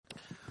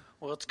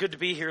Well, it's good to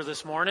be here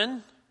this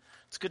morning.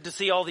 It's good to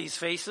see all these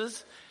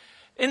faces.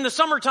 In the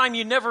summertime,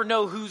 you never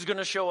know who's going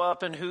to show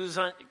up and who's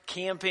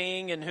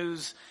camping and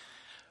who's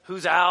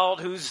out,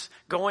 who's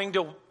going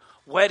to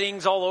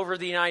weddings all over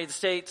the United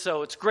States.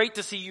 So it's great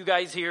to see you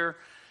guys here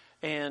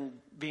and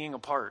being a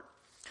part.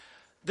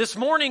 This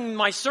morning,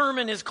 my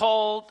sermon is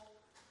called,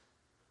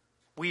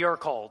 We Are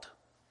Called.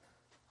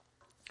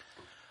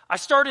 I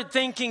started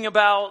thinking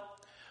about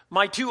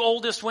my two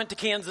oldest went to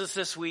Kansas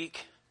this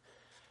week.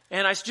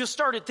 And I just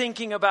started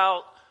thinking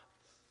about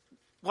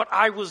what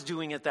I was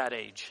doing at that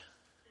age.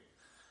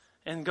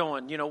 And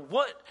going,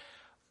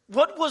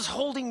 what was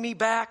holding me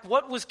back?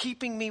 What was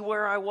keeping me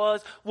where I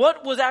was?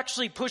 What was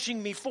actually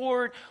pushing me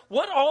forward?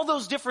 All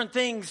those different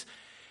things.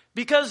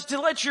 Because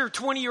to let your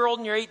 20-year-old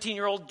and your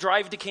 18-year-old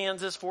drive to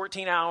Kansas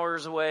 14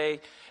 hours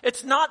away,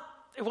 it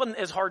wasn't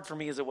as hard for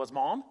me as it was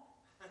Mom.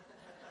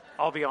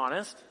 I'll be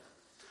honest.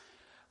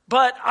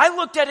 But I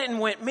looked at it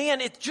and went,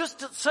 man, it's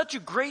just such a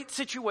great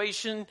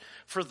situation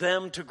for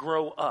them to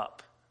grow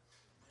up.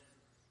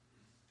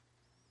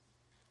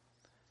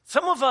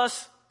 Some of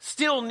us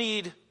still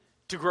need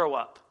to grow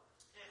up.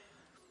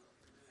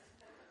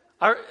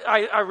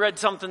 I read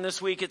something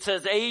this week. It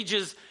says age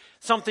is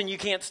something you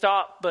can't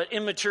stop, but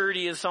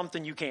immaturity is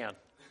something you can.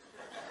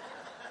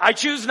 I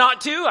choose not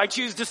to. I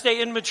choose to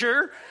stay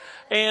immature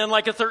and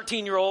like a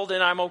 13-year-old,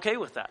 and I'm okay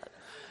with that.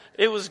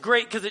 It was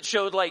great because it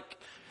showed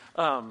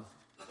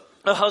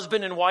a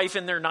husband and wife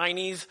in their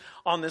 90s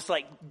on this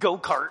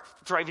go-kart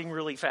driving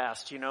really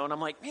fast, and I'm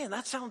like, man,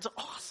 that sounds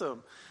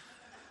awesome.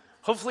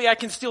 Hopefully I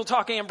can still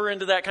talk Amber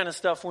into that kind of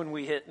stuff when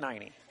we hit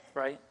 90,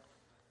 right?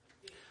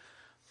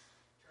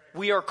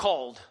 We are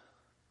called.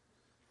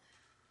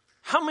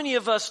 How many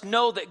of us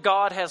know that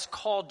God has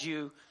called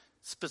you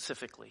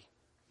specifically?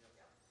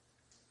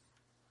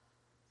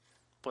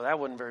 Well, that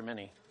wasn't very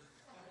many.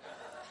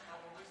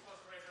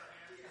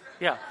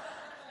 Yeah.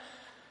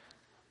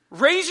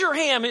 Raise your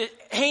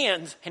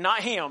hands, not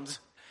hams,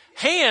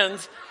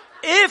 hands,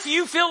 if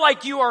you feel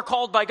like you are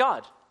called by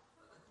God.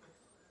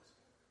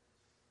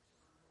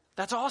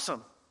 That's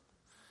awesome.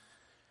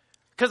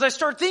 Because I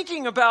start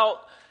thinking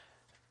about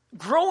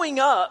growing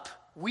up,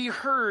 we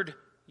heard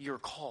you're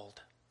called.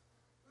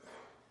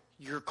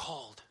 You're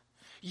called.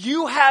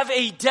 You have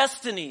a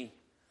destiny.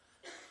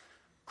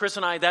 Chris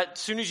and I, as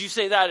soon as you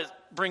say that, it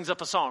brings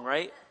up a song,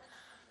 right?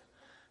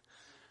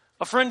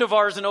 A friend of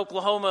ours in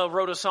Oklahoma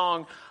wrote a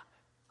song,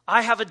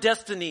 I have a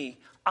destiny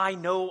I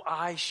know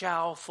I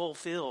shall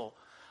fulfill.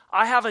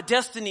 I have a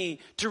destiny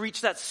to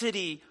reach that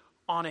city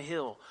on a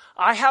hill.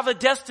 I have a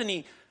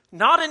destiny,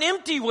 not an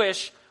empty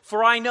wish,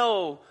 for I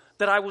know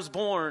that I was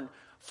born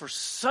for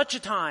such a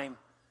time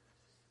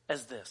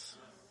as this.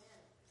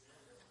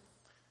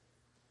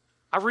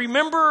 I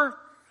remember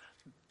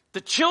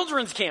the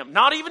children's camp,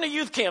 not even a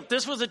youth camp.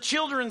 This was a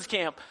children's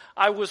camp.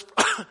 I was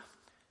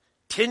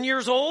 10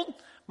 years old.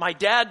 My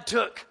dad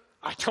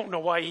I don't know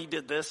why he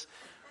did this.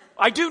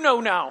 I do know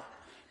now,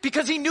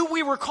 because he knew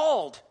we were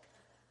called.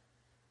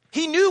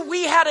 He knew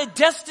we had a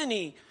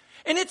destiny.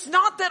 And it's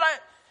not that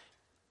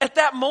at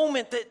that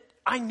moment that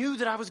I knew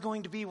that I was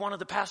going to be one of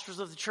the pastors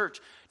of the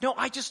church. No,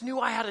 I just knew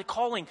I had a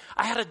calling.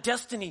 I had a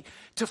destiny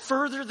to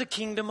further the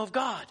kingdom of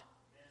God.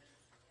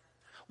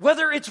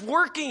 Whether it's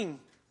working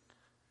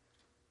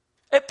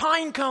at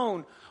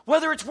Pinecone,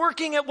 whether it's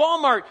working at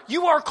Walmart,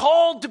 you are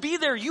called to be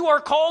there. You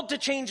are called to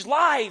change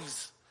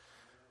lives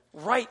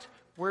right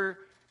where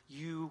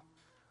you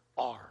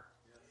are.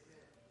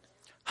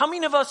 How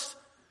many of us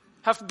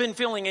have been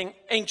feeling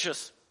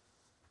anxious?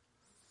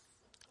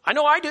 I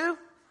know I do.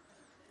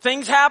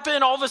 Things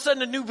happen, all of a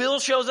sudden a new bill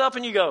shows up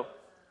and you go,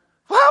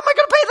 well, how am I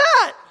going to pay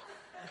that?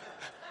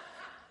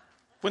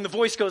 When the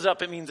voice goes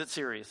up, it means it's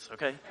serious,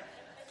 okay?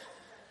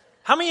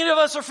 How many of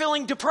us are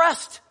feeling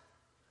depressed?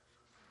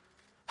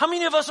 How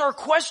many of us are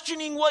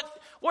questioning what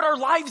our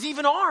lives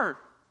even are?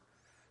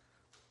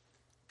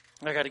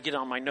 I got to get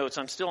on my notes.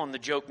 I'm still on the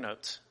joke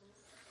notes.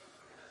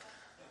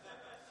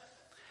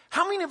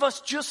 How many of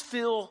us just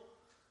feel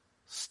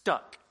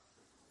stuck?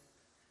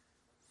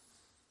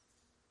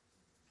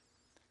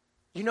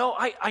 I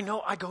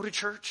know I go to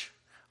church,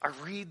 I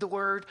read the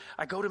word,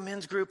 I go to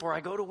men's group or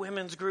I go to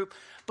women's group,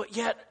 but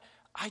yet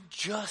I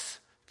just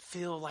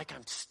feel like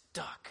I'm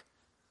stuck.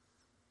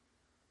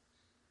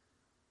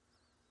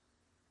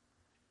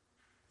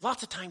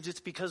 Lots of times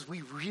it's because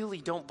we really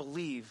don't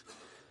believe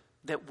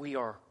that we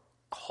are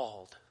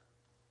called.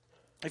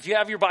 If you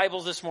have your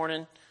Bibles this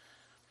morning,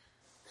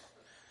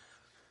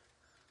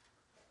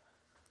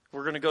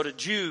 we're going to go to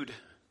Jude.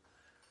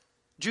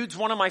 Jude's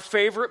one of my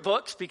favorite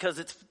books because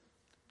it's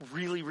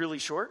really, really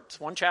short. It's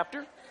one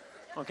chapter,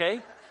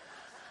 okay?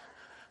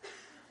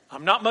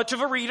 I'm not much of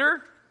a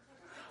reader.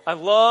 I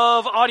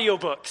love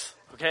audiobooks,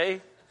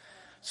 okay?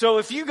 So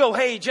if you go,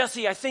 hey,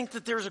 Jesse, I think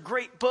that there's a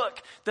great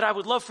book that I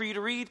would love for you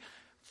to read,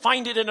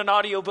 find it in an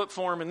audiobook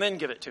form and then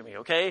give it to me,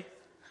 okay?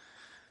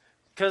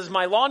 Because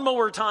my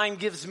lawnmower time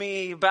gives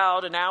me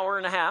about an hour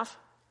and a half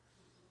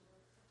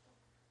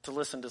to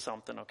listen to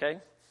something, okay?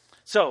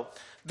 So,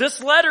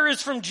 this letter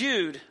is from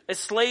Jude, a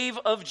slave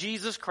of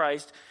Jesus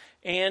Christ,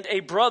 and a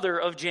brother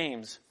of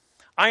James.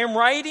 I am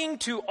writing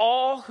to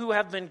all who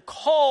have been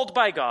called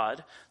by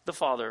God, the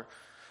Father,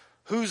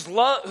 who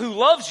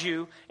loves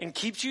you and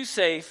keeps you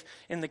safe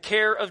in the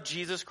care of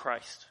Jesus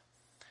Christ.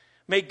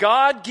 May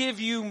God give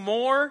you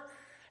more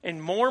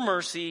and more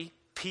mercy,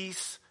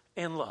 peace,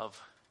 and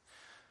love.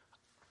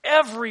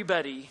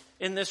 Everybody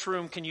in this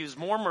room can use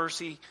more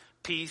mercy,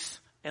 peace,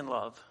 and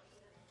love.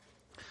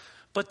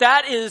 But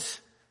that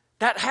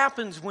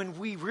happens when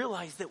we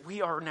realize that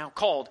we are now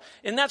called.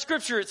 In that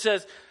scripture it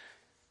says,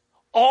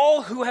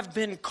 all who have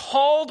been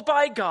called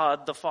by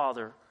God the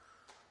Father,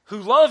 who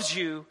loves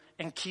you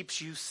and keeps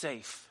you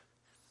safe.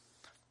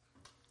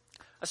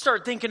 I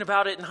started thinking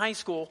about it in high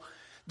school.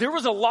 There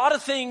was a lot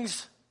of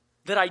things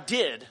that I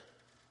did,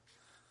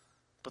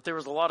 but there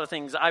was a lot of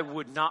things I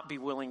would not be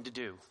willing to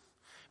do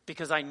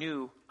because I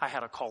knew I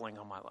had a calling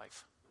on my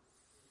life.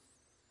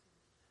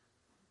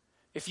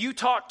 If you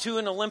talk to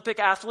an Olympic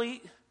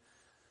athlete,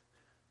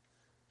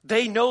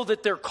 they know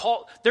that they're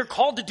called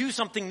to do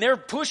something. They're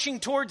pushing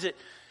towards it.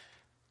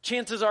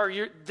 Chances are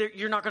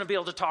you're not going to be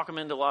able to talk them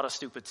into a lot of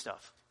stupid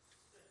stuff.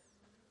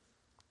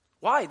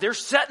 Why? They're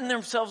setting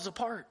themselves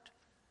apart.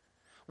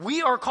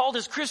 We are called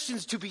as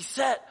Christians to be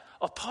set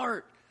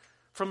apart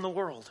from the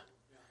world.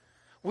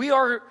 We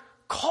are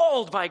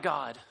called by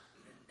God.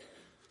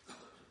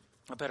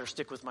 I better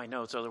stick with my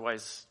notes,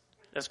 otherwise,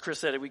 as Chris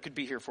said, we could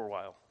be here for a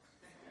while.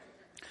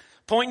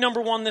 Point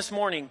number 1 this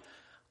morning,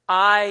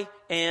 I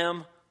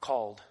am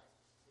called.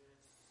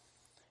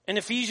 In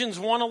Ephesians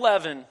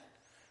 1:11,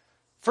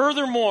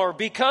 furthermore,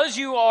 because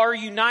you are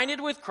united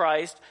with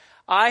Christ,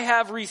 I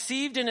have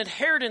received an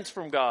inheritance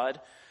from God,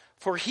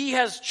 for he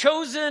has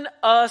chosen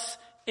us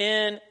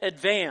in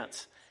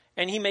advance,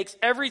 and he makes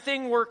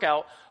everything work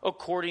out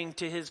according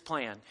to his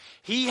plan.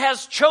 He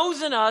has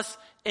chosen us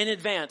in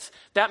advance.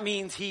 That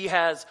means he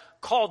has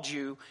called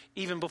you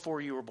even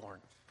before you were born.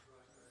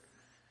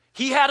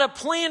 He had a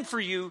plan for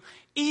you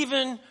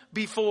even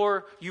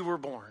before you were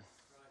born.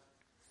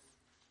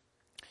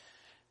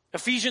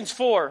 Ephesians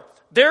 4,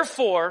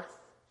 therefore,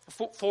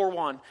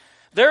 4:1,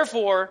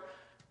 therefore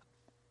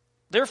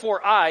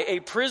I, a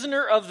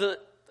prisoner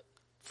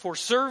for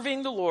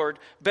serving the Lord,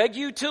 beg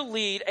you to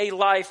lead a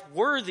life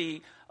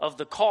worthy of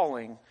the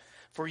calling,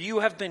 for you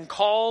have been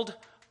called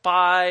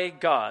by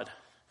God.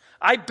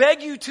 I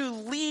beg you to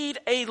lead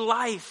a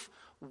life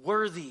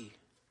worthy.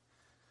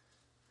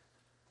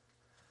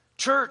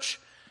 Church,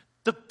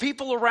 the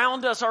people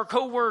around us, our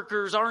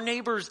coworkers, our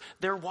neighbors,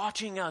 they're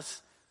watching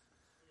us.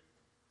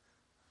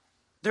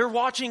 They're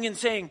watching and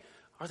saying,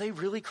 are they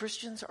really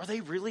Christians? Are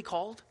they really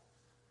called?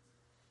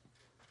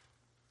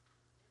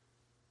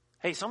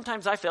 Hey,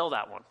 sometimes I fail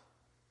that one.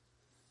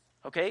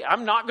 Okay?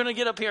 I'm not going to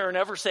get up here and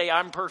ever say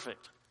I'm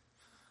perfect.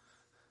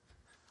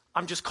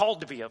 I'm just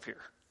called to be up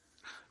here.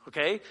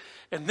 Okay?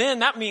 And then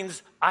that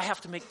means I have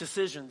to make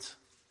decisions.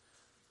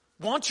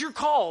 Once you're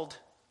called,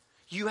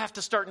 you have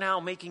to start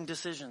now making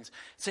decisions.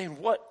 Saying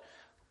what?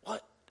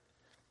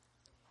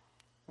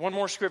 One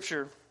more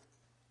scripture.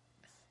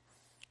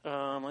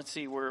 Let's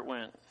see where it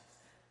went.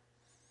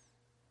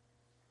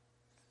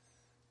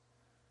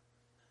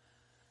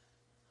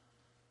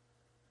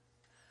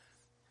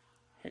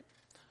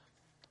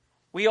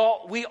 We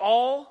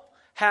all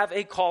have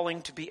a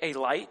calling to be a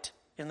light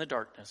in the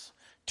darkness,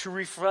 to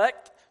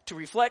reflect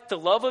the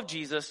love of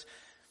Jesus,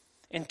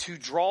 and to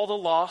draw the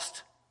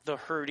lost, the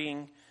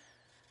hurting,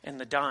 and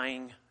the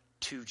dying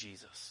to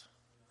Jesus.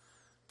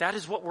 That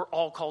is what we're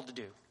all called to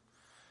do.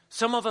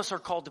 Some of us are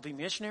called to be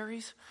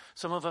missionaries.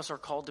 Some of us are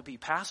called to be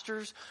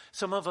pastors.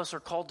 Some of us are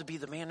called to be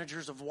the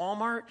managers of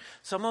Walmart.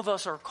 Some of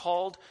us are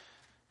called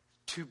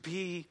to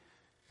be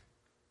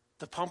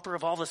the pumper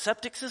of all the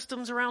septic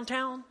systems around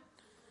town.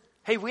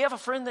 Hey, we have a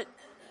friend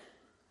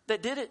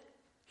that did it.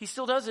 He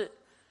still does it.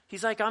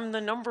 He's like, I'm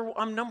number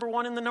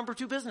one in the number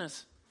 2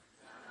 business.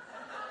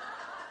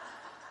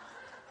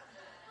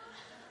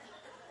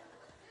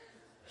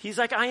 He's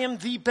like, I am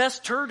the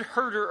best turd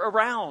herder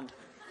around.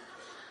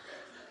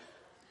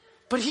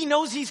 But he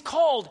knows he's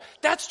called.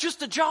 That's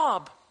just a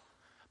job.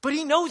 But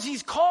he knows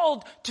he's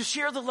called to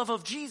share the love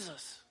of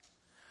Jesus.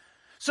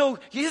 So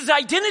his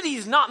identity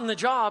is not in the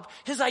job.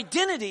 His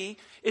identity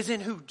is in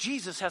who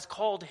Jesus has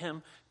called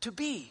him to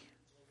be.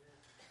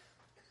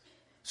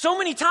 So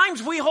many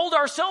times we hold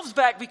ourselves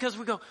back because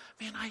we go,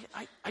 man,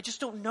 I just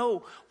don't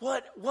know.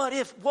 What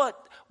if,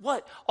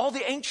 all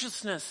the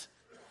anxiousness.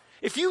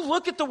 If you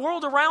look at the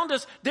world around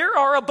us, there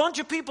are a bunch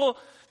of people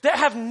that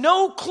have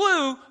no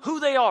clue who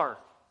they are.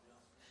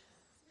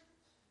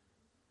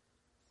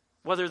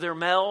 Whether they're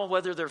male,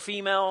 whether they're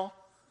female,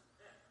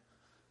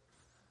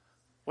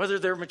 whether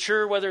they're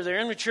mature, whether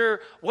they're immature.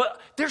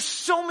 There's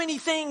so many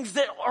things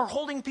that are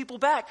holding people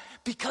back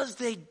because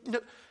they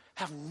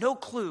have no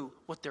clue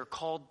what they're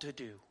called to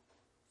do.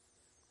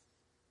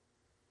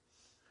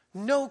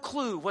 No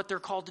clue what they're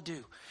called to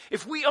do.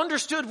 If we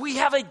understood we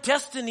have a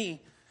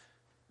destiny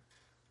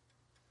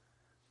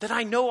that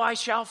I know I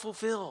shall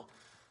fulfill.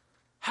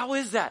 How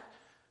is that?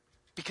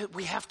 Because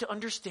we have to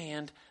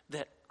understand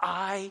that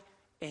I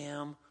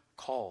am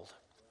called.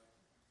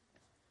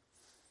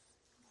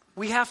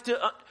 We have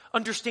to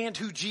understand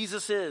who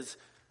Jesus is,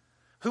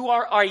 who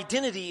our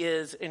identity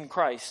is in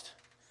Christ.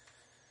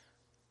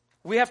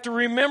 We have to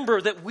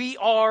remember that we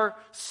are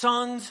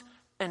sons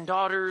and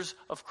daughters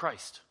of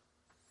Christ.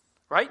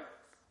 Right?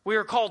 We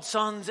are called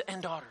sons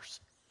and daughters.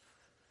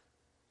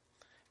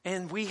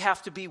 And we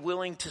have to be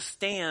willing to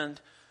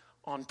stand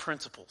on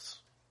principles.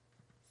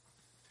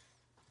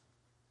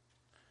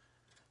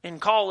 In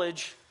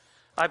college,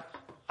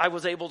 I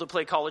was able to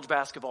play college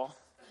basketball.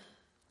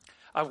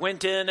 I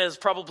went in as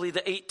probably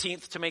the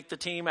 18th to make the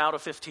team out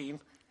of 15.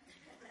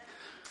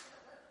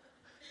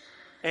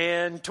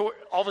 And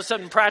all of a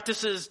sudden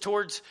practices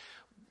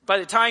by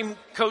the time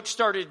coach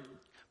started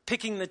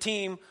picking the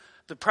team,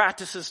 the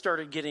practices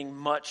started getting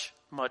much,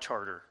 much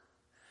harder.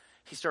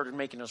 He started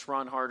making us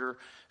run harder,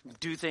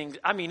 do things.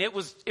 I mean, it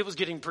was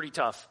getting pretty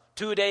tough.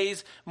 2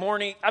 days,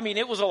 morning. I mean,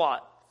 it was a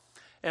lot.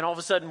 And all of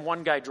a sudden,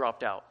 one guy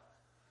dropped out.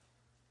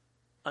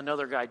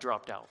 Another guy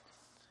dropped out.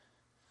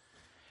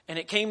 And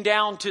it came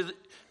down to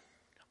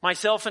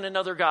myself and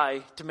another guy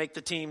to make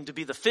the team to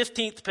be the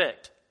 15th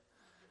picked.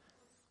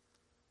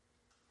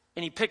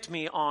 And he picked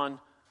me on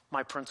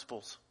my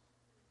principles.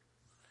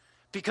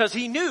 Because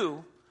he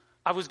knew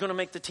I was going to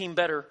make the team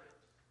better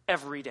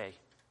every day.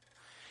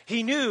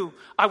 He knew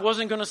I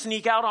wasn't going to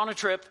sneak out on a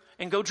trip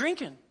and go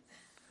drinking.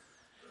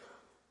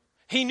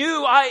 He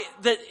knew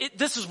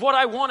this is what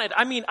I wanted.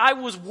 I mean, I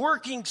was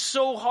working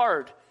so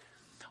hard.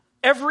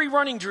 Every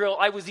running drill,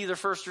 I was either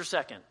first or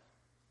second.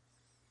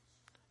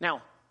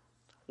 Now,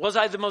 was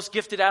I the most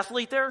gifted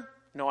athlete there?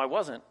 No, I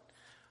wasn't.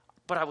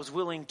 But I was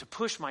willing to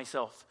push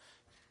myself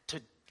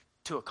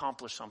to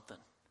accomplish something.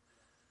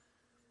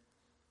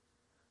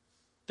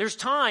 There's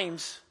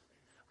times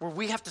where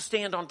we have to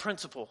stand on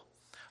principle.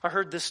 I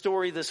heard this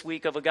story this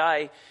week of a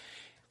guy.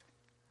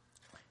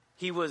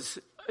 It was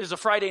a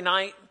Friday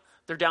night.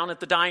 They're down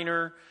at the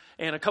diner,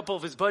 and a couple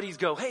of his buddies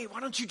go, "Hey, why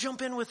don't you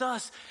jump in with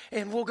us,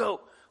 and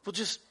we'll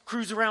just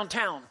cruise around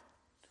town."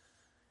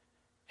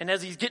 And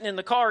as he's getting in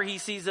the car, he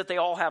sees that they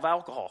all have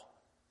alcohol.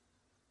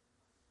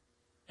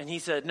 And he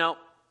said, "No,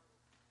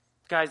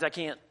 guys, I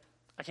can't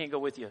go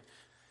with you."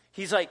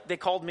 He's like, they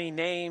called me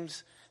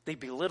names, they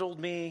belittled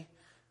me,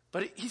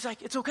 but he's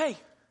like, "It's okay.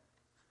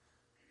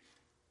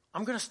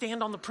 I'm going to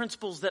stand on the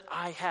principles that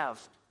I have."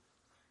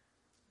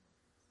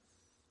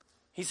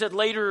 He said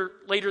later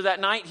that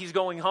night, he's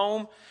going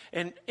home,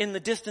 and in the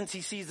distance,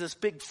 he sees this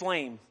big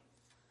flame.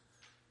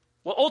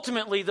 Well,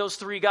 ultimately, those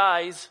 3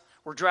 guys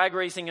were drag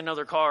racing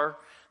another car.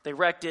 They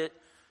wrecked it.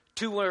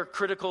 2 were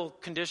critical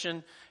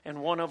condition,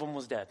 and 1 of them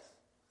was dead.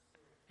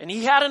 And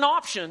he had an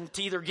option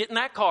to either get in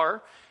that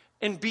car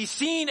and be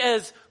seen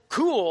as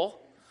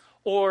cool,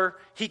 or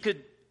he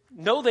could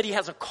know that he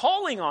has a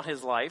calling on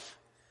his life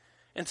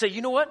and say,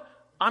 "You know what?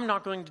 I'm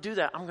not going to do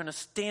that. I'm going to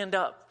stand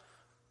up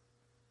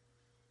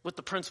with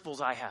the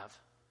principles I have."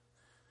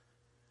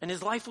 And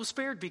his life was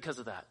spared because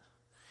of that.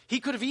 He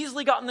could have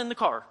easily gotten in the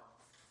car.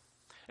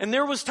 And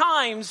there was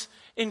times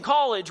in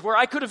college where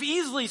I could have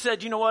easily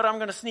said, "You know what? I'm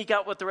going to sneak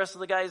out with the rest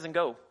of the guys and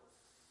go."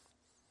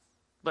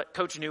 But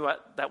coach knew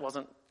I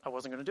wasn't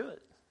going to do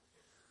it.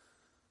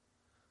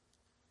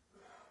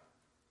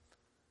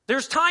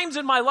 There's times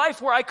in my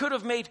life where I could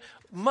have made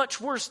much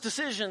worse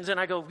decisions, and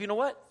I go, "You know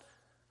what?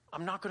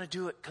 I'm not going to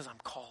do it because I'm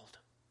called.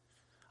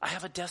 I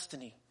have a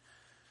destiny."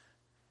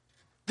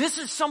 This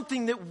is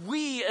something that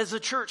we as a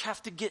church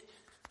have to get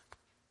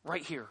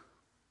right here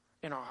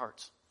in our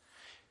hearts.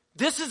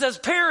 This is, as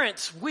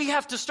parents, we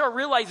have to start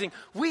realizing,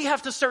 we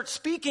have to start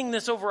speaking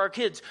this over our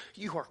kids.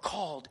 You are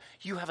called.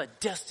 You have a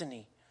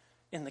destiny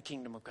in the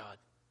kingdom of God.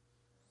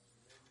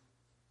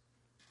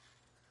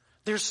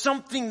 There's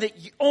something that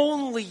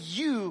only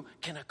you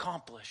can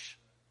accomplish.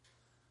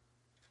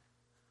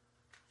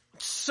 I'm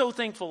so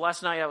thankful.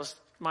 Last night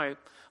my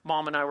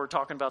mom and I were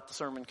talking about the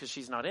sermon because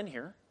she's not in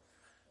here.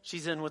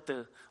 She's in with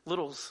the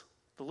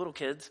little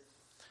kids.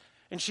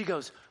 And she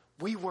goes,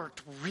 "We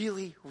worked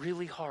really,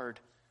 really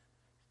hard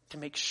to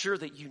make sure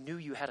that you knew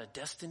you had a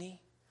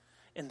destiny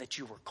and that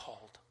you were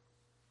called."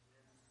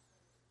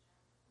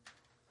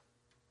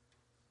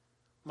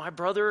 My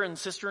brother and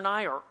sister and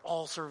I are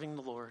all serving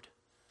the Lord.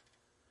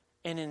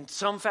 And in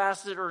some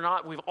facet or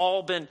not, we've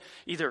all been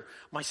either,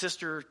 my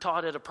sister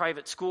taught at a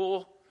private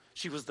school.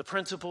 She was the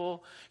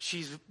principal.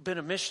 She's been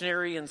a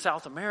missionary in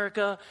South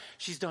America.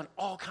 She's done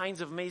all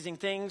kinds of amazing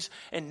things.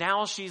 And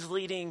now she's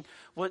leading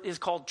what is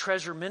called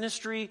Treasure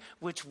Ministry,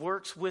 which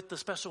works with the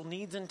special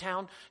needs in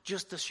town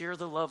just to share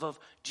the love of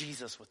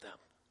Jesus with them.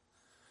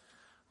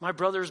 My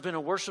brother's been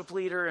a worship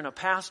leader and a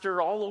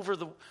pastor all over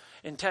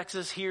in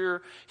Texas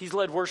here. He's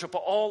led worship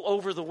all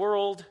over the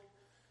world.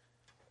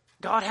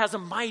 God has a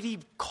mighty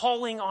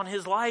calling on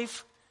his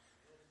life.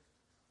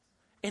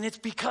 And it's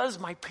because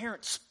my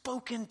parents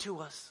spoke into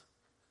us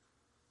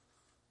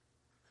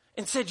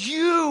and said,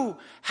 "You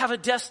have a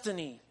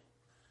destiny."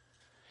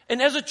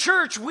 And as a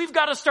church, we've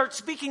got to start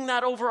speaking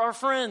that over our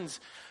friends.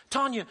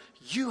 "Tanya,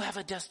 you have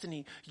a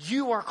destiny.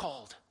 You are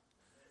called."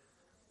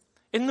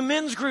 In the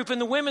men's group, in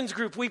the women's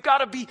group, we've got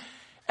to be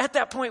at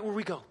that point where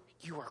we go,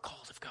 "You are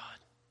called of God.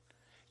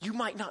 You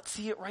might not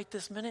see it right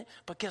this minute,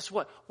 but guess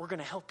what? We're going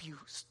to help you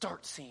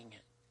start seeing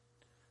it.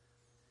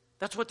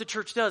 That's what the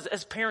church does.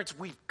 As parents,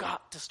 we've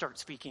got to start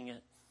speaking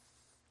it.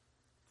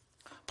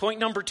 Point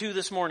number 2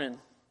 this morning.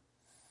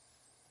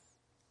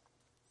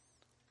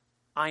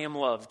 I am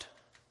loved.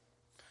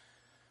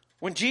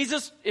 When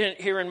Jesus,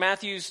 here in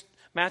Matthew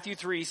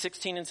 3,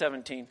 16 and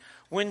 17,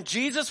 when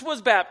Jesus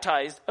was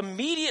baptized,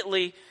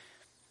 immediately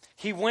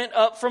he went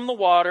up from the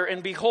water,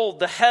 and behold,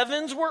 the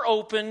heavens were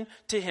open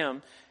to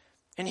him,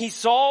 and he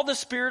saw the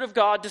Spirit of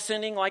God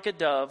descending like a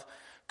dove,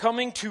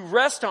 coming to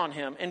rest on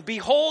him. And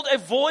behold, a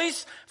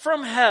voice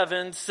from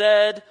heaven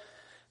said,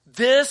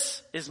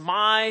 "This is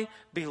my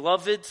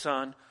beloved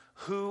Son,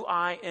 who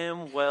I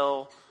am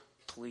well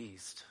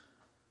pleased."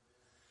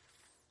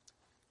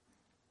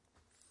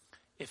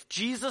 If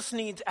Jesus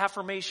needs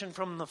affirmation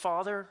from the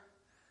Father,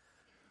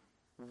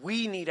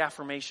 we need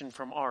affirmation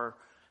from our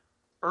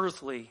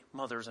earthly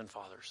mothers and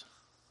fathers.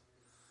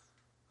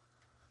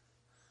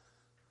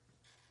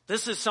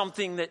 This is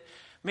something that,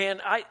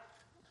 man,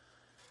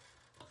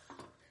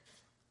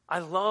 I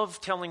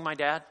love telling my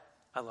dad,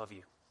 I love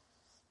you.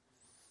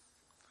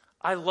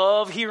 I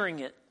love hearing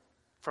it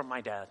from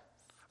my dad,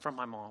 from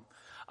my mom.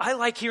 I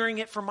like hearing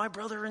it from my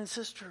brother and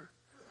sister.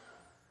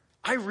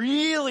 I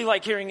really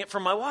like hearing it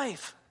from my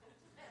wife.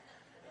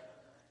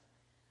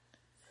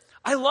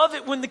 I love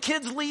it when the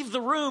kids leave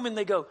the room and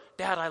they go,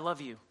 "Dad, I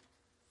love you."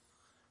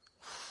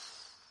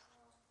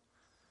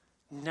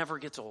 Never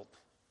gets old.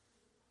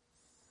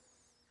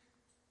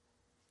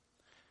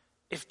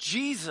 If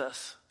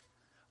Jesus,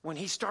 when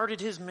he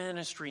started his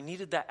ministry,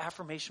 needed that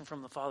affirmation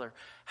from the Father,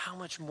 how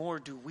much more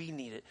do we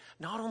need it?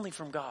 Not only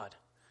from God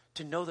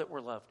to know that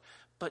we're loved,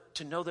 but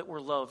to know that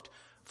we're loved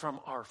from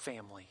our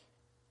family.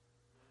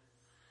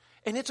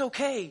 And it's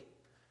okay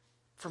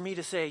for me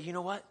to say, "You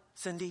know what,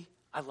 Cindy,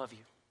 I love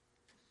you."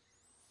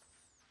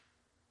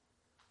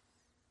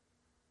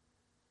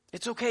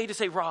 It's okay to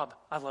say, "Rob,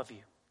 I love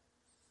you."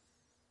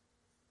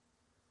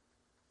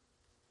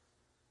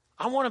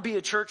 I want to be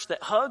a church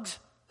that hugs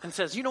and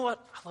says, "You know what?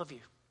 I love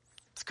you.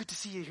 It's good to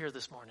see you here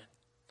this morning."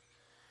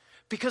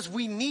 Because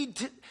we need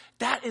to,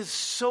 that is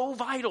so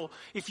vital.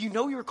 If you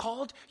know you're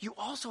called, you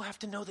also have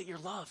to know that you're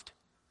loved.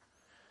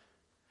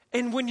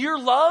 And when you're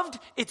loved,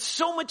 it's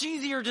so much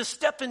easier to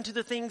step into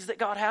the things that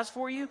God has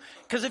for you.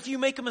 Because if you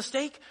make a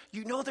mistake,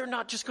 you know they're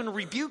not just going to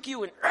rebuke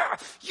you and,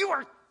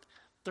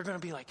 they're going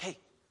to be like, "Hey,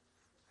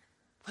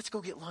 let's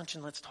go get lunch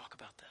and let's talk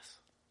about this."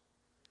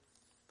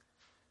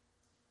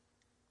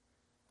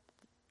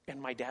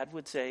 And my dad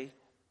would say,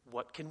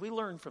 "What can we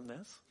learn from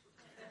this?"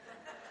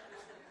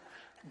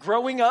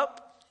 Growing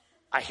up,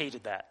 I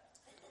hated that.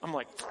 I'm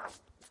like,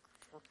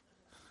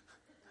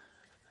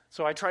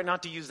 so I try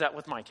not to use that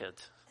with my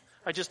kids.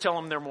 I just tell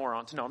them they're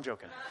morons. No, I'm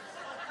joking.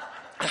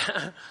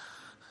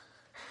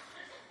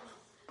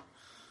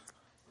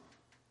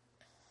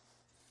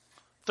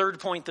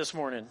 Third point this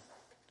morning.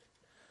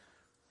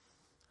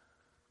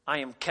 I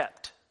am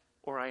kept,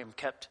 or I am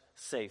kept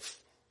safe.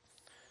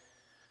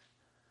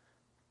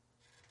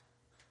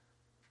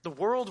 The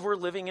world we're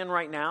living in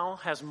right now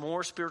has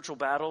more spiritual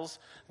battles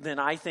than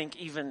I think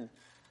even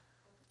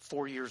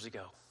 4 years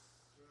ago.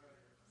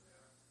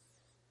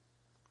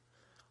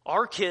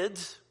 Our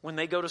kids, when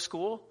they go to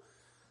school,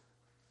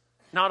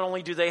 not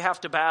only do they have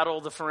to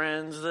battle the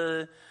friends,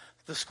 the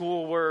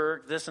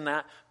schoolwork, this and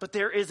that, but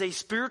there is a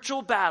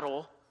spiritual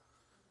battle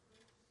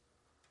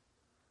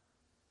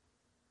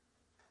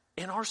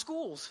in our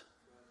schools.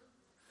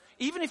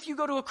 Even if you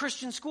go to a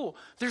Christian school,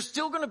 there's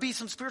still going to be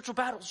some spiritual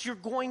battles you're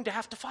going to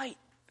have to fight.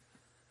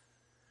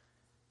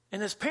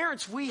 And as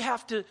parents, we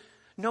have to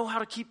know how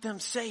to keep them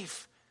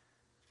safe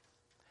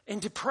and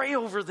to pray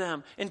over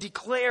them and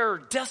declare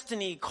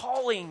destiny,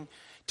 calling,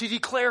 to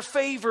declare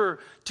favor,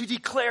 to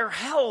declare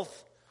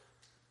health.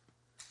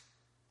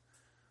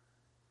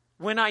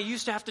 When I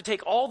used to have to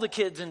take all the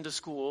kids into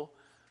school,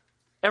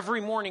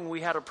 every morning we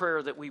had a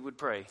prayer that we would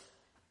pray.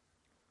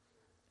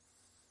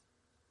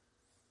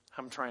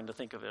 I'm trying to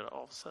think of it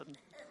all of a sudden.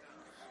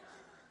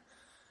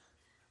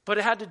 But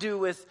it had to do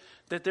with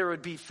that there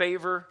would be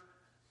favor,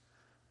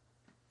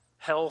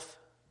 health.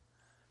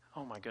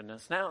 Oh my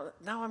goodness. Now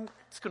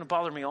it's going to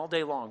bother me all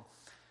day long.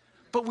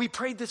 But we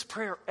prayed this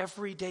prayer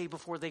every day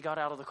before they got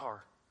out of the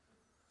car.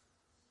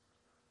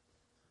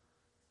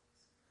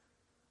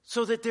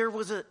 So that there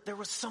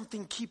was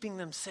something keeping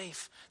them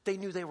safe. They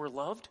knew they were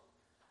loved,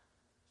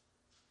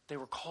 they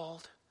were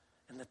called,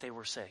 and that they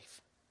were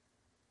safe.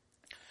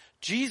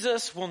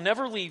 Jesus will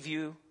never leave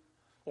you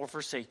or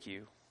forsake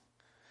you.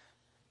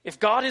 If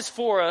God is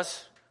for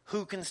us,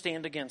 who can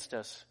stand against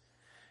us?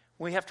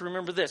 We have to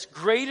remember this.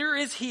 Greater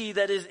is he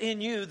that is in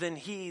you than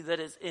he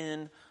that is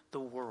in the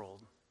world.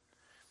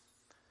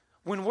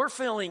 When we're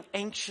feeling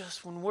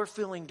anxious, when we're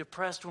feeling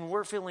depressed, when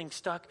we're feeling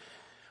stuck,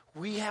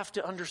 we have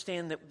to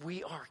understand that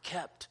we are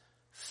kept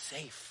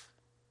safe.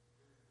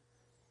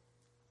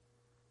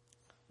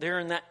 There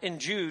in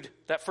Jude,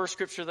 that first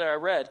scripture that I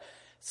read,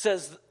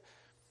 says,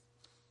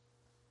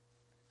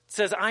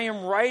 "I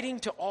am writing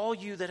to all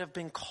you that have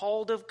been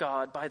called of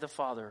God by the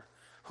Father,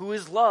 who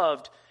is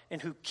loved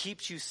and who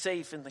keeps you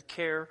safe in the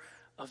care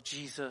of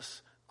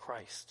Jesus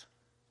Christ.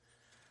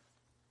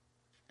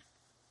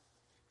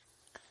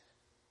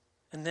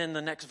 And then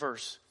the next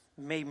verse,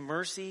 may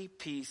mercy,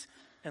 peace,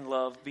 and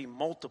love be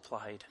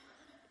multiplied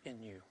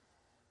in you.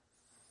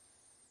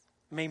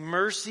 May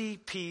mercy,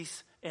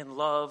 peace, and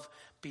love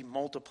be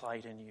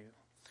multiplied in you.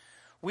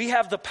 We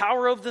have the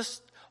power of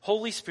this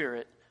Holy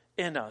Spirit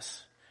in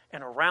us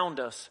and around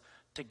us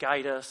to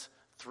guide us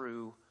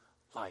through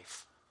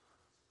life.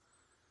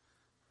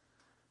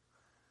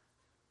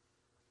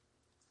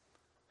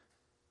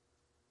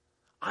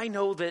 I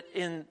know that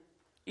in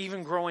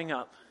even growing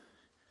up,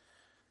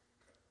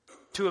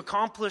 to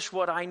accomplish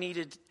what I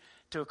needed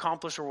to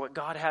accomplish or what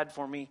God had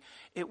for me,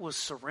 it was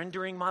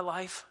surrendering my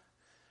life.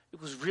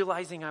 It was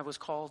realizing I was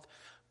called,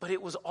 but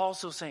it was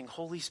also saying,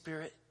 Holy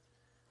Spirit,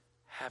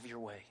 have your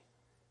way.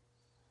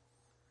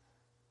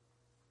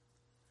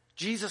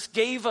 Jesus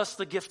gave us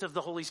the gift of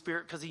the Holy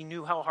Spirit because he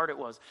knew how hard it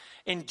was.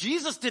 And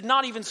Jesus did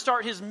not even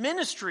start his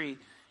ministry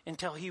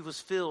until he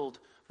was filled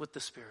with the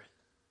Spirit.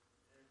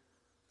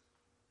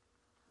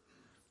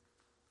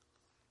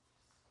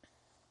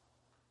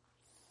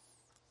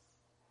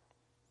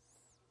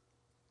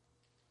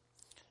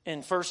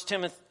 In 2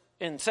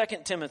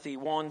 Timothy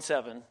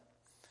 1:7,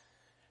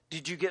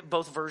 did you get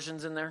both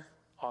versions in there?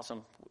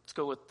 Awesome. Let's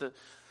go with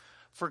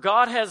for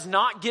God has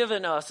not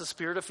given us a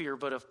spirit of fear,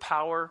 but of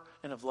power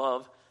and of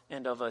love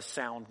and of a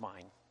sound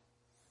mind.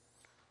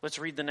 Let's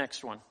read the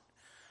next one.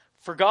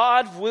 For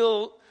God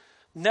will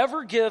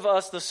never give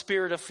us the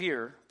spirit of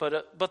fear, but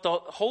the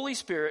Holy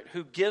Spirit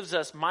who gives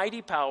us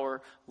mighty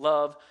power,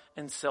 love,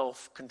 and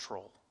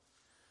self-control.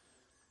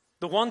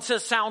 The one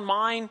says sound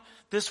mind.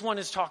 This one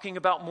is talking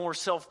about more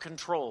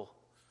self-control.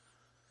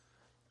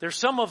 There's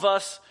some of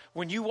us,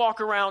 when you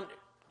walk around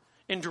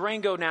in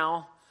Durango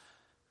now,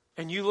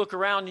 and you look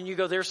around and you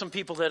go, there's some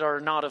people that are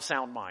not of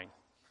sound mind,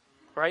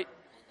 right?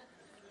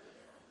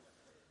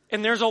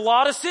 And there's a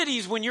lot of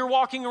cities when you're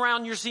walking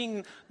around, you're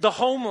seeing the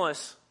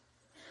homeless,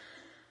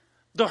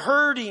 the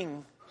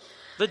hurting,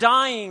 the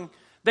dying.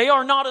 They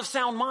are not of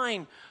sound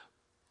mind.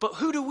 But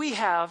who do we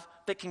have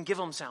that can give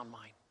them sound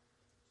mind?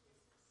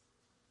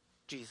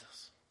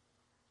 Jesus.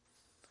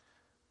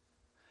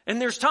 And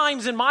there's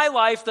times in my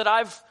life that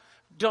I've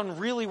done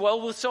really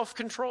well with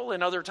self-control,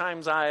 and other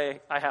times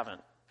I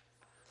haven't.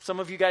 Some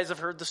of you guys have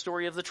heard the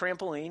story of the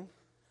trampoline,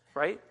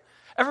 right?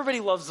 Everybody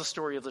loves the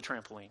story of the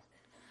trampoline.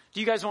 Do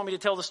you guys want me to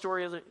tell the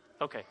story of the...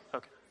 Okay.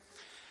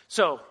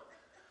 So,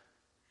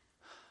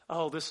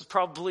 this is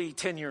probably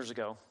 10 years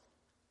ago.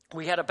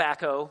 We had a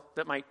backhoe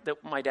that my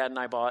dad and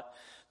I bought,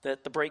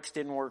 that the brakes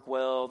didn't work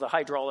well, the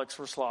hydraulics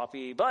were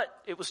sloppy, but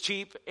it was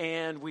cheap,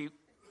 and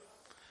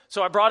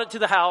so I brought it to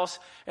the house,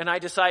 and I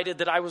decided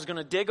that I was going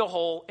to dig a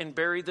hole and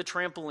bury the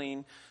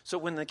trampoline so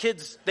when the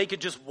kids, they could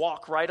just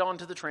walk right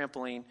onto the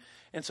trampoline.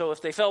 And so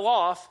if they fell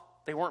off,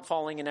 they weren't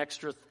falling an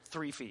extra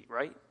 3 feet,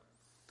 right?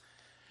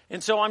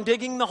 And so I'm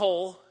digging the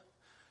hole,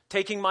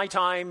 taking my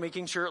time,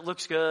 making sure it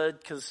looks good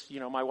because,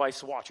 my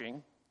wife's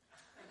watching.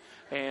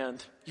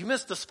 And you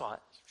missed the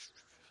spot.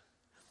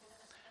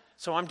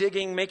 So I'm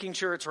digging, making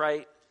sure it's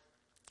right.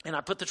 And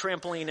I put the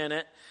trampoline in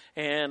it,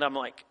 and I'm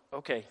like,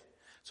 okay.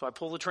 So I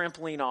pull the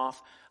trampoline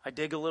off, I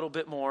dig a little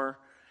bit more,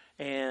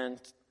 and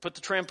put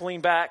the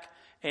trampoline back,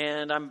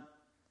 and I'm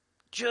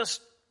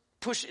just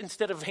push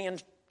instead of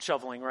hand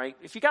shoveling, right?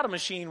 If you got a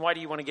machine, why do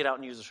you want to get out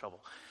and use a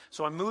shovel?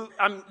 So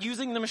I'm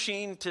using the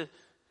machine to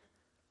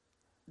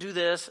do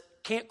this,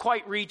 can't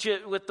quite reach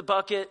it with the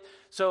bucket,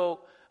 so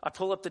I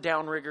pull up the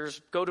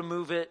downriggers, go to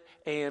move it,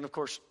 and of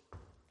course,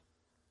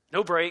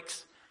 no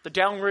brakes. The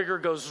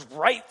downrigger goes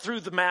right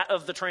through the mat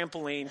of the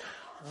trampoline,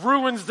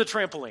 ruins the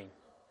trampoline.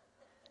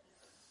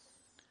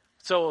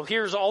 So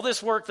here's all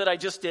this work that I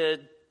just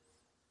did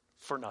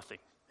for nothing.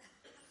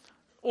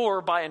 Or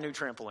buy a new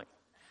trampoline.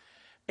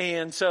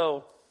 And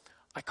so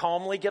I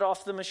calmly get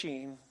off the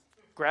machine,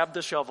 grab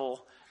the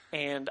shovel,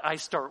 and I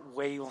start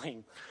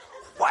wailing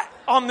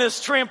on this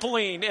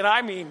trampoline.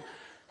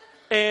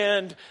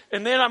 And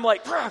then I'm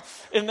like, "Bruh,"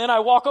 and then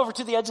I walk over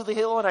to the edge of the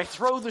hill and I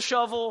throw the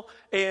shovel.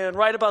 And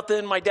right about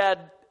then, my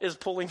dad is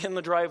pulling in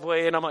the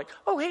driveway. And I'm like,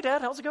 oh, hey,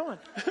 Dad, how's it going?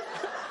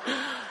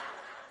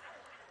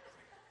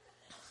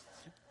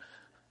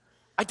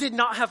 I did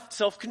not have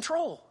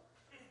self-control.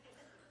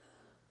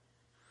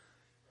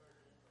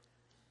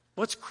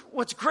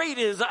 What's great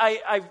is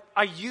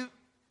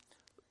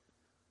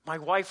my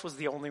wife was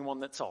the only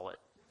one that saw it.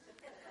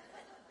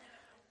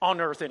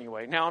 On earth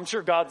anyway. Now I'm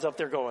sure God's up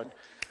there going,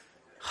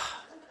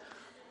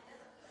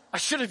 I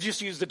should have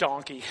just used a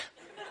donkey.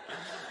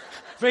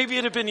 Maybe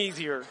it'd have been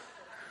easier.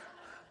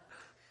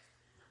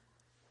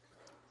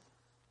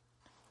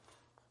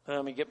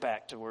 Let me get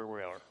back to where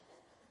we are.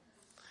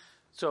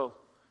 So,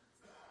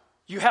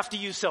 you have to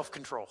use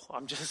self-control.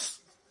 I'm just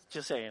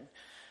saying.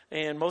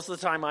 And most of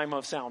the time, I'm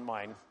of sound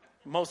mind.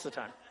 Most of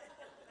the time.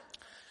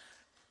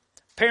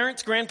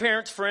 Parents,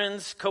 grandparents,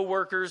 friends,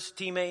 co-workers,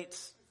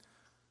 teammates,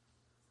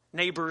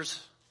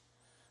 neighbors.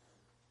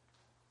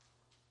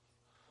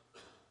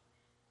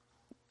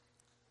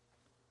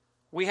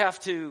 We have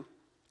to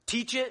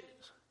teach it,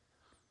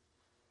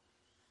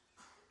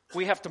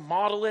 we have to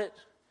model it,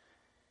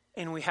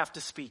 and we have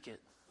to speak it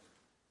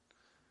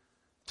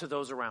to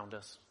those around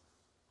us.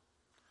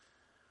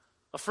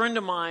 A friend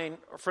of mine,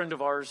 a friend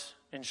of ours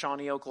in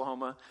Shawnee,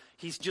 Oklahoma,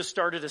 he's just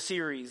started a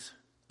series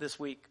this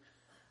week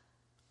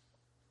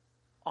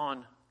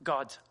on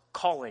God's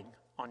calling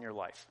on your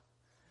life.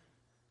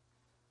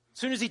 As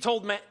soon as he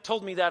told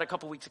me that a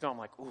couple weeks ago, I'm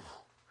like, ooh,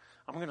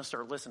 I'm going to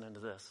start listening to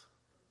this.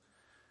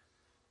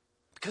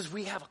 Because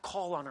we have a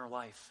call on our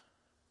life.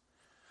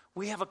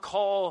 We have a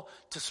call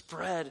to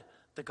spread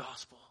the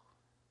gospel,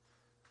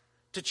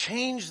 to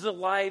change the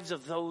lives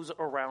of those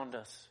around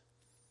us.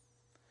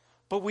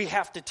 But we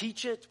have to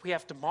teach it, we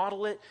have to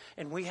model it,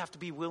 and we have to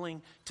be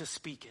willing to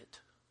speak it.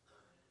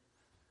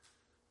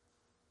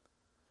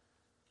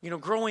 You know,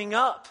 growing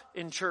up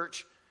in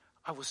church,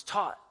 I was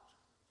taught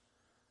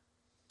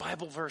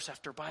Bible verse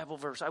after Bible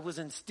verse. I was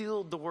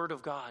instilled the Word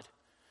of God.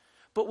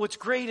 But what's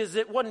great is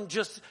it wasn't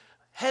just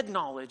head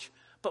knowledge,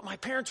 but my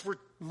parents were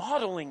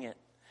modeling it.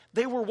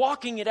 They were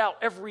walking it out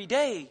every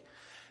day,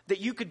 that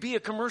you could be a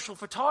commercial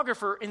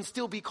photographer and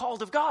still be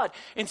called of God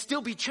and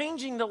still be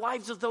changing the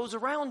lives of those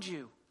around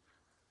you.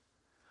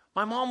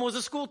 My mom was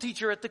a school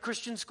teacher at the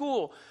Christian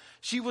school.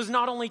 She was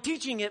not only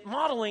teaching it,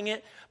 modeling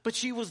it, but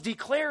she was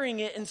declaring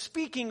it and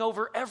speaking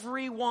over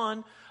every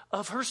one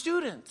of her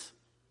students.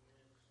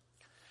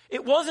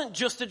 It wasn't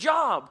just a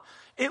job.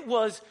 It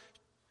was,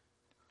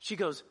 she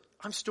goes,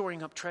 I'm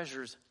storing up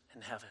treasures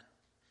in heaven.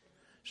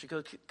 She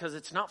goes, because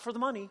it's not for the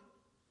money.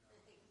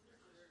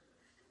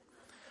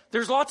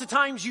 There's lots of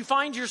times you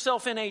find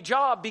yourself in a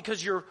job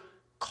because you're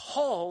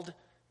called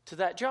to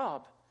that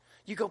job.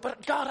 You go,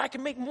 but God, I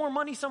can make more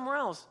money somewhere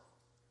else.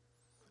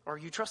 Are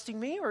you trusting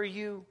me, or are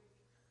you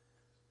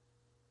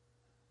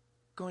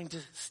going to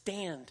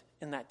stand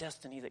in that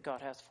destiny that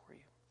God has for you?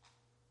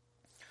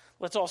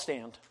 Let's all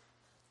stand.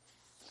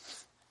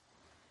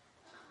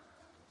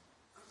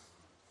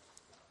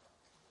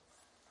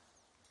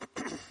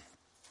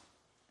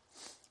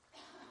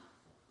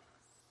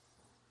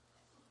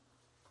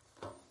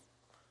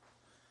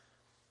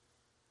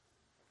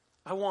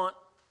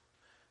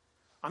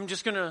 I'm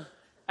just going to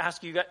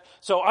ask you guys.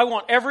 So I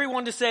want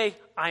everyone to say,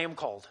 I am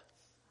called.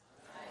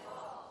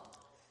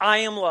 I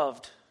am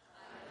loved.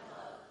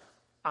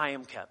 I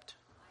am kept.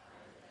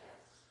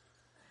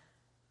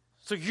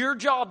 So your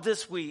job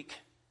this week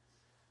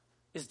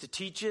is to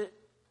teach it,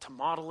 to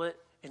model it,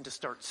 and to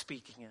start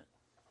speaking it.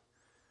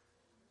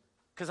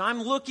 Because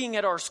I'm looking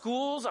at our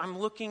schools, I'm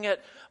looking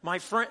at my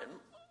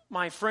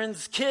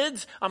friends'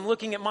 kids, I'm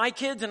looking at my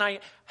kids, and I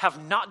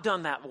have not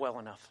done that well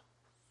enough.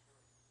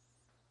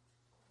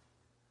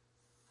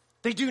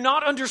 They do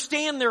not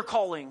understand their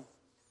calling.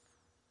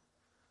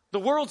 The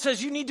world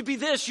says you need to be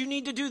this, you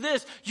need to do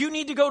this, you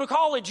need to go to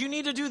college, you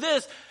need to do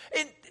this.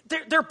 And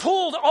they're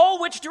pulled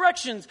all which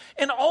directions,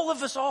 and all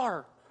of us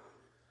are.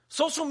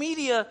 Social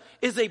media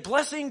is a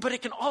blessing, but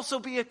it can also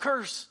be a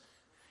curse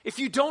if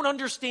you don't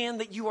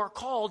understand that you are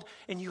called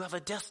and you have a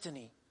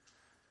destiny.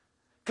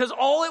 Because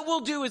all it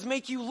will do is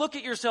make you look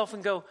at yourself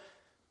and go,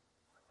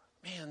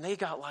 man, they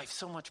got life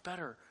so much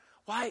better.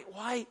 Why,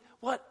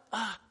 what,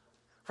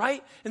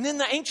 right? And then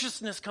the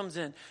anxiousness comes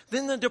in.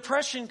 Then the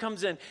depression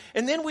comes in.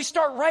 And then we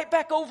start right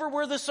back over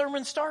where the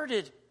sermon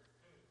started.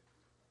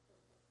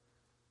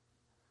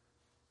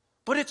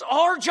 But it's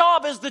our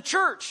job as the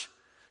church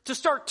to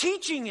start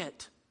teaching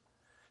it,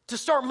 to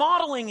start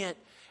modeling it.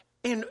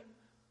 And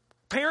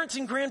parents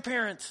and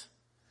grandparents,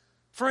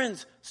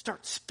 friends,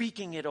 start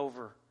speaking it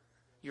over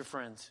your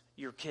friends,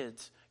 your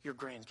kids, your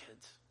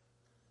grandkids.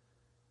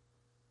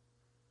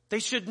 They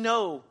should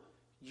know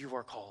you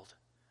are called.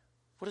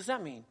 What does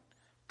that mean?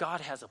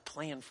 God has a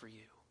plan for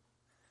you.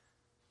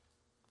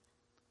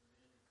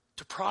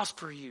 To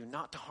prosper you,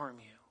 not to harm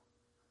you.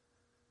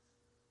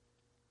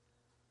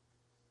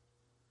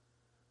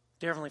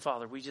 Dear Heavenly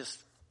Father,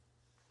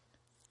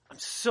 I'm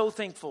so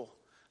thankful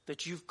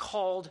that you've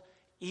called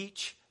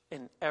each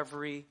and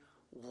every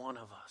one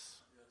of us.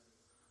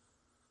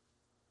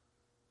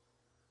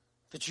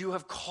 That you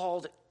have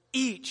called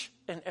each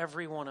and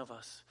every one of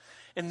us.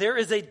 And there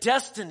is a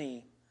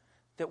destiny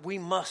that we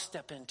must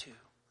step into.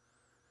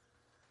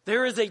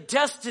 There is a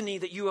destiny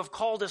that you have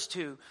called us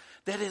to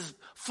that is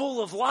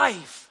full of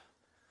life,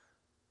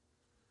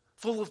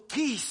 full of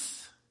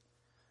peace,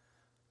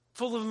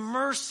 full of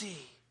mercy,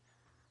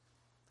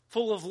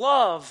 full of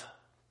love.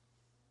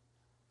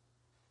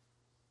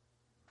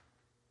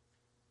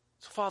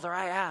 So, Father,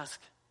 I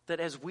ask that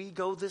as we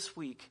go this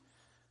week,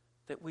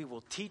 that we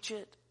will teach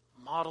it,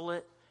 model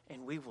it,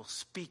 and we will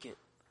speak it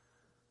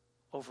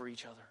over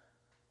each other.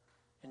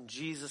 In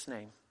Jesus'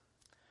 name,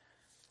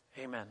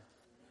 amen.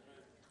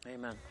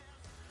 Amen.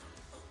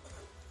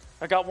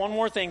 I got one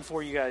more thing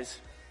for you guys.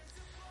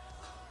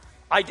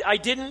 I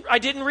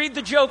didn't read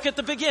the joke at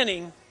the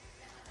beginning,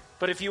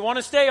 but if you want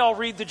to stay, I'll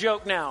read the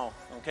joke now,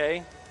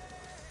 okay?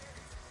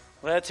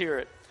 Let's hear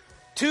it.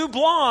 2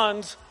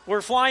 blondes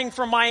were flying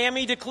from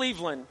Miami to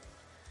Cleveland.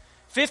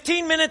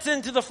 15 minutes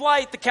into the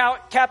flight, the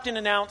captain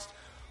announced,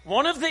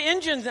 one of the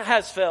engines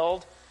has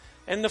failed,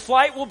 and the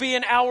flight will be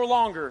an hour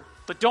longer.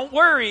 But don't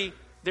worry,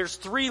 there's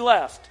 3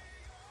 left.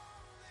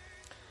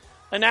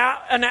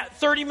 And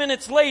 30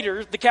 minutes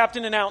later, the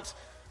captain announced,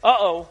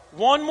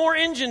 one more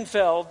engine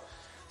failed,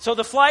 so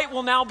the flight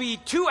will now be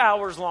 2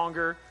 hours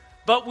longer,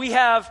 but we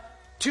have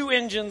 2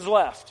 engines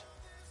left.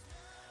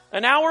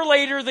 An hour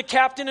later, the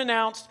captain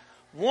announced,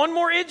 one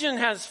more engine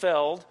has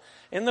failed,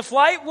 and the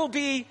flight will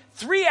be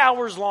 3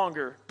 hours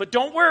longer, but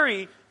don't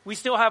worry, we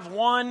still have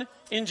 1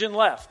 engine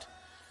left.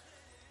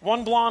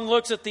 One blonde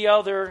looks at the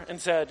other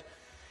and said,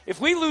 if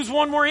we lose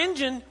 1 more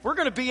engine, we're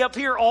going to be up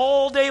here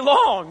all day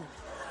long.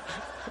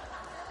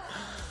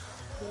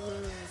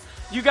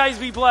 You guys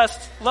be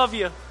blessed. Love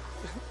you.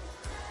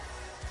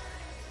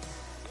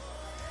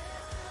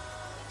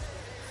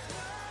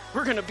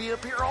 We're going to be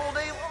up here all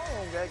day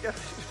long.